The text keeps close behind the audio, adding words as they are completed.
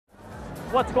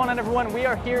What's going on, everyone? We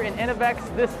are here in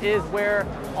Innovex. This is where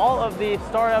all of the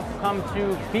startups come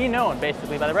to be known,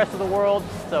 basically, by the rest of the world.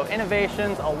 So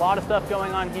innovations, a lot of stuff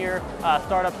going on here.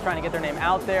 Startups trying to get their name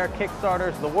out there,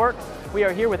 Kickstarters, the works. We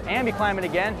are here with Ambi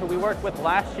again, who we worked with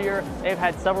last year. They've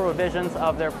had several revisions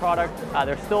of their product.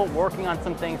 They're still working on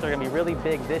some things that are going to be really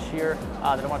big this year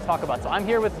that I want to talk about. So I'm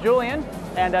here with Julian,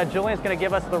 and Julian's going to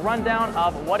give us the rundown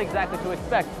of what exactly to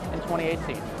expect in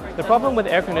 2018. The problem with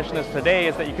air conditioners today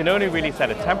is that you can only really set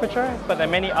a temperature, but there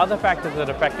are many other factors that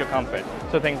affect your comfort.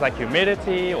 So things like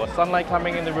humidity or sunlight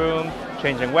coming in the room,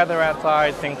 changing weather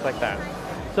outside, things like that.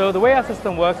 So the way our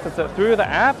system works is that through the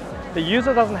app, the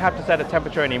user doesn't have to set a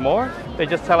temperature anymore. They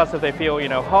just tell us if they feel,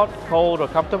 hot, cold, or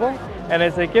comfortable. And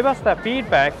as they give us that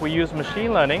feedback, we use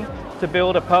machine learning to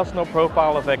build a personal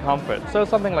profile of their comfort. So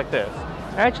something like this.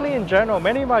 Actually, in general,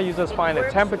 many of our users find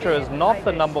that temperature is not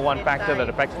the #1 factor that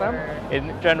affects them.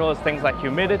 In general, it's things like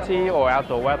humidity or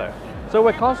outdoor weather. So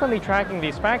we're constantly tracking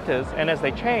these factors, and as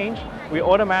they change, we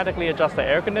automatically adjust the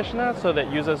air conditioner so that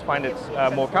users find it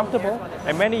more comfortable,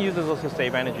 and many users also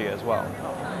save energy as well.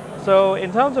 So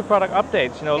in terms of product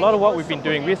updates, a lot of what we've been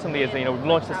doing recently is, we've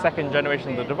launched the 2nd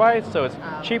generation of the device, so it's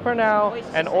cheaper now,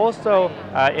 and also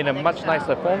in a much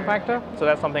nicer form factor. So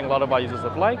that's something a lot of our users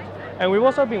have liked. And we've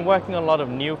also been working on a lot of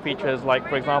new features, like,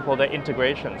 for example, the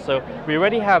integration. So we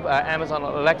already have Amazon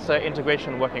Alexa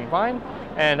integration working fine,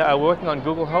 and we're working on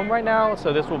Google Home right now,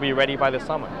 so this will be ready by the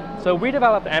summer. So we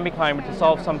developed Ambi to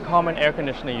solve some common air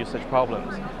conditioner usage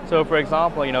problems. So for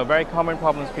example, very common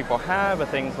problems people have are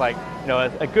things like,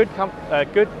 a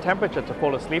good temperature to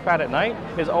fall asleep at night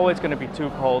is always going to be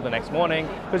too cold the next morning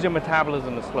because your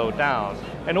metabolism is slowed down.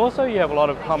 And also you have a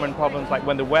lot of common problems like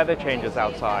when the weather changes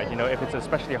outside. If it's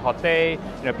especially a hot day,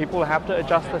 people have to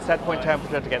adjust the set point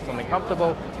temperature to get something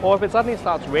comfortable, or if it suddenly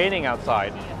starts raining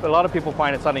outside. But a lot of people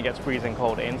find it suddenly gets freezing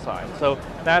cold inside. So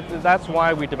that's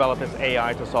why we developed this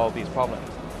AI to solve these problems.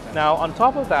 Now, on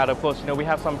top of that, of course, we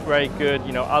have some very good,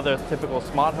 other typical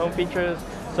smart home features.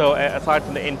 So aside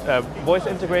from the voice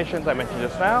integrations I mentioned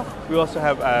just now, we also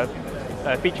have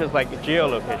features like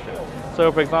geolocation.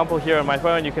 So for example, here on my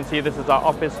phone, you can see this is our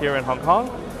office here in Hong Kong.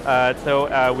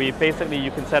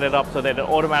 You can set it up so that it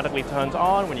automatically turns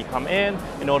on when you come in,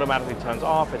 and automatically turns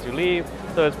off as you leave.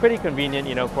 So it's pretty convenient,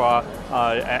 for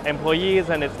our employees,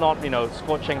 and it's not,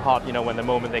 scorching hot, when the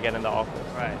moment they get in the office.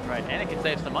 Right. And it can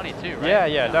save some money too,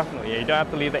 right? Yeah, definitely. You don't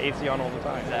have to leave the AC on all the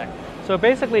time. Exactly. So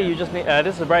basically, you just need,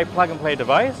 this is a very plug-and-play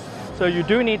device. So you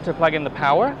do need to plug in the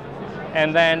power,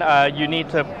 and then you need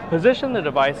to position the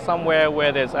device somewhere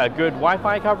where there's a good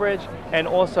Wi-Fi coverage and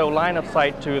also line of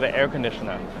sight to the air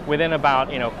conditioner within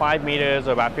about 5 meters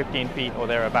or about 15 feet or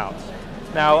thereabouts.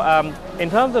 Now, in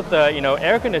terms of the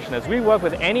air conditioners, we work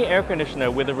with any air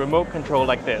conditioner with a remote control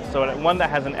like this, so one that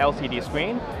has an LCD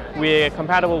screen. We're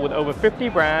compatible with over 50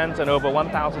 brands and over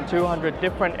 1,200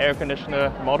 different air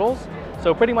conditioner models.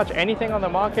 So pretty much anything on the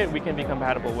market we can be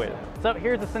compatible with. So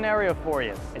here's a scenario for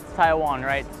you. It's Taiwan,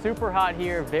 right? Super hot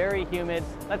here, very humid.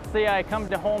 Let's say I come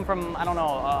home from, I don't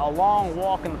know, a long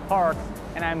walk in the park,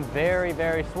 and I'm very,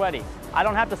 very sweaty. I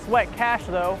don't have to sweat cash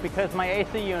though, because my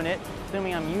AC unit,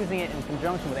 assuming I'm using it in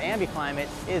conjunction with Ambi,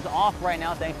 is off right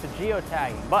now thanks to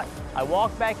geotagging. But I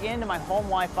walk back into my home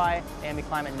Wi-Fi,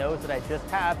 Ambi knows that I just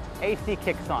have AC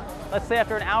kicks on. Let's say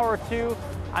after an hour or two,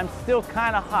 I'm still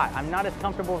kind of hot. I'm not as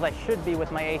comfortable as I should be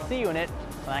with my AC unit,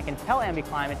 and I can tell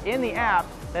Ambi in the app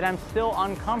that I'm still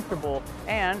uncomfortable,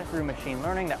 and through machine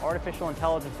learning, that artificial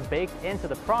intelligence baked into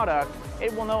the product,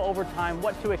 it will know over time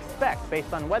what to expect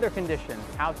based on weather conditions,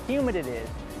 how humid it is,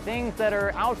 things that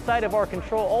are outside of our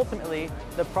control. Ultimately,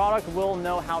 the product will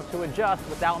know how to adjust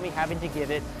without me having to give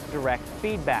it direct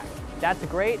feedback. That's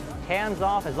great, hands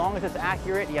off, as long as it's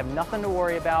accurate, you have nothing to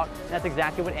worry about, and that's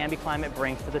exactly what Ambi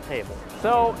brings to the table.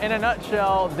 So, in a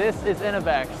nutshell, this is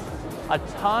Innovex. A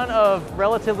ton of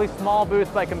relatively small booths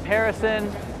by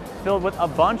comparison, filled with a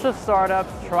bunch of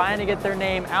startups trying to get their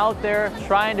name out there,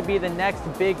 trying to be the next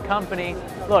big company.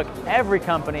 Look, every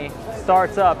company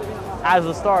starts up as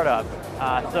a startup.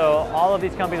 So all of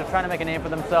these companies are trying to make a name for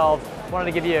themselves. Wanted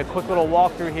to give you a quick little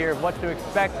walkthrough here of what to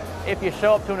expect if you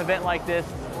show up to an event like this.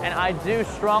 And I do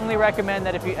strongly recommend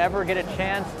that if you ever get a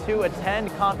chance to attend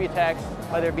Computex,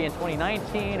 whether it be in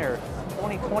 2019 or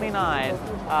 2029,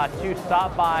 to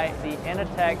stop by the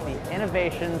Innotech, the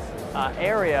innovations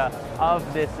area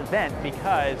of this event,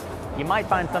 because you might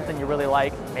find something you really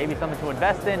like, maybe something to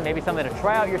invest in, maybe something to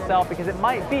try out yourself, because it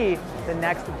might be the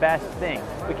next best thing.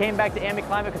 We came back to Ambi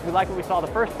Climate because we liked what we saw the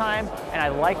first time, and I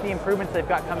like the improvements they've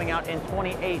got coming out in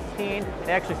 2018.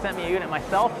 They actually sent me a unit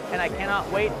myself, and I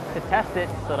cannot wait to test it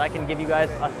so that I can give you guys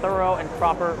a thorough and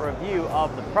proper review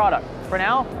of the product. For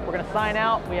now, we're going to sign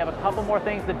out. We have a couple more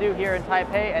things to do here in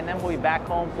Taipei, and then we'll be back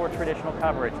home for traditional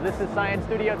coverage. This is Science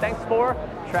Studio. Thanks for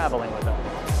traveling with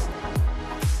us.